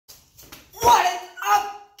What is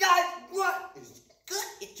up, guys? What is good?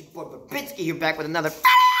 It's your boy Babinski here, back with another.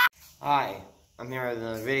 Hi, I'm here with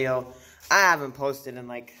another video. I haven't posted in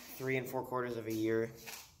like 3 3/4 of a year.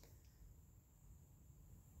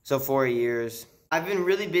 So 4 years. I've been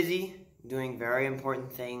really busy doing very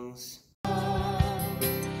important things.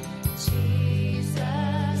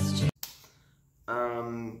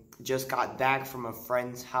 Just got back from a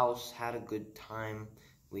friend's house, had a good time.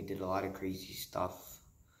 We did a lot of crazy stuff.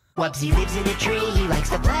 Wubsy lives in a tree, he likes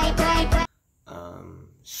to play.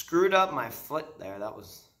 Screwed up my foot there, that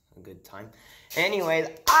was a good time.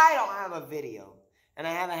 Anyway, I don't have a video. And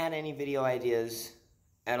I haven't had any video ideas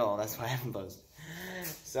at all, that's why I haven't posted.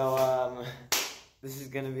 So, this is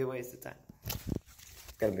gonna be a waste of time.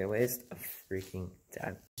 It's gonna be a waste of freaking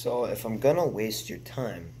time. So, if I'm gonna waste your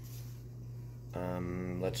time,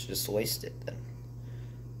 let's just waste it then.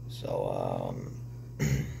 So,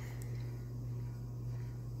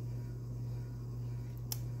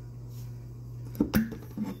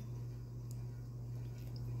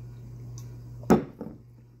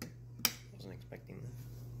 wasn't expecting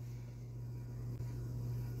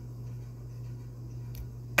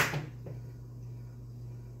that.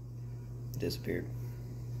 Disappeared.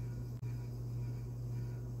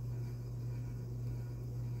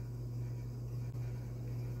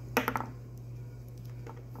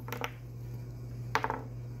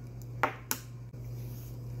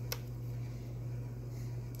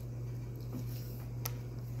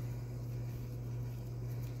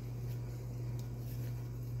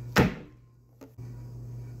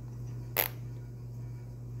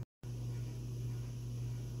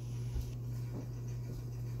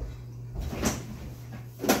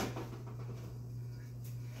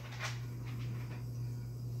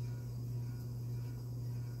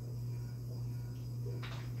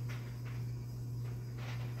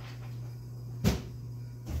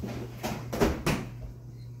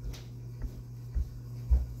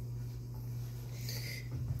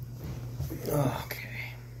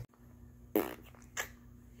 Okay.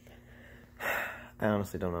 I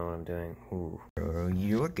honestly don't know what I'm doing. Ooh.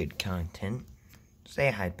 You're good content.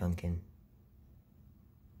 Say hi, Pumpkin.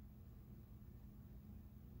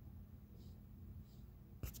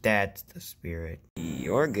 That's the spirit.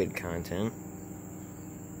 You're good content.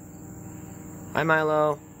 Hi,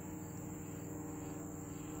 Milo.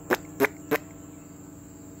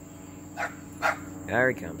 There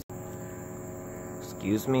he comes.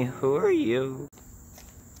 Excuse me, who are you?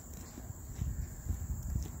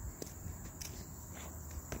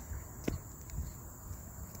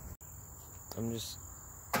 I'm just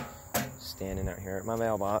standing out here at my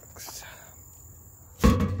mailbox.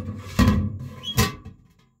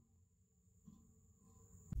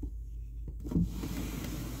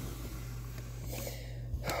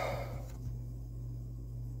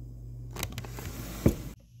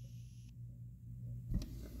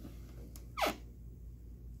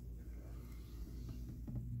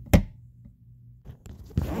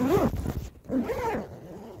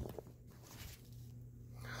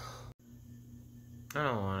 I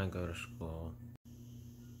don't want to go to school.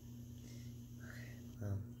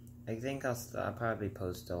 Well, I think I'll probably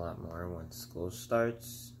post a lot more once school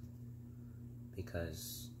starts.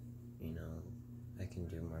 Because, you know, I can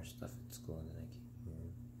do more stuff at school than I can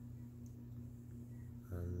here.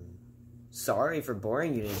 Sorry for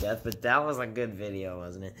boring you to death, but that was a good video,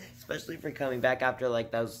 wasn't it? Especially for coming back after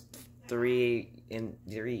like those three.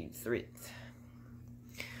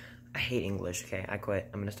 I hate English, okay? I quit.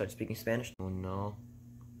 I'm gonna start speaking Spanish. 1,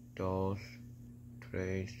 2,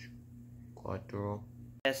 3, 4.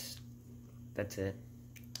 Yes, that's it.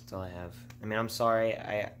 That's all I have. I mean, I'm sorry,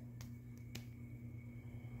 my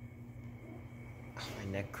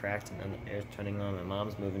neck cracked and then the air's turning on. My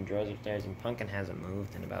mom's moving drawers upstairs and Pumpkin hasn't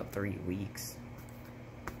moved in about 3 weeks.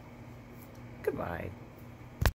 Goodbye.